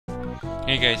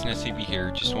Hey guys, Ness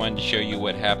here. Just wanted to show you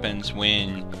what happens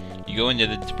when you go into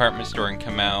the department store and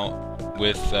come out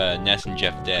with Ness and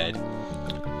Jeff dead.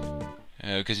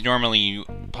 Because normally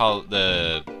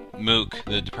the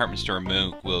department store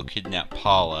Mook will kidnap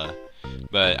Paula,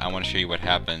 but I want to show you what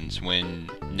happens when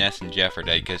Ness and Jeff are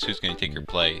dead, because who's going to take her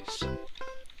place?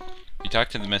 If you talk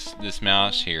to this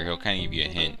mouse here, he'll kind of give you a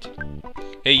hint.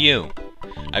 Hey you!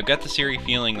 I've got this eerie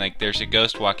feeling like there's a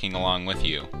ghost walking along with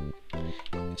you.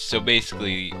 So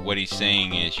basically, what he's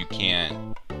saying is you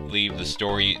can't leave the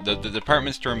store. The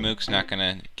department store Mook's not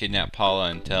gonna kidnap Paula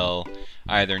until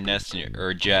either Ness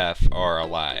or Jeff are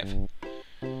alive.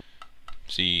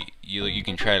 So you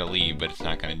can try to leave, but it's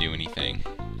not gonna do anything.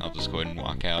 I'll just go ahead and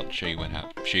walk out, show you what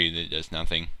happens, show you that it does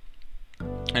nothing.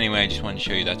 Anyway, I just wanted to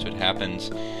show you that's what happens.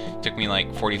 It took me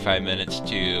like 45 minutes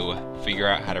to figure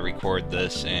out how to record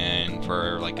this, and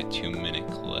for like a 2-minute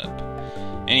clip.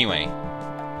 Anyway,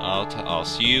 I'll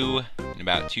see you in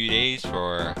about 2 days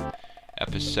for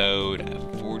episode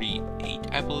 48,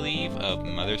 I believe, of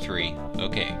Mother 3.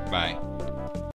 Okay, bye.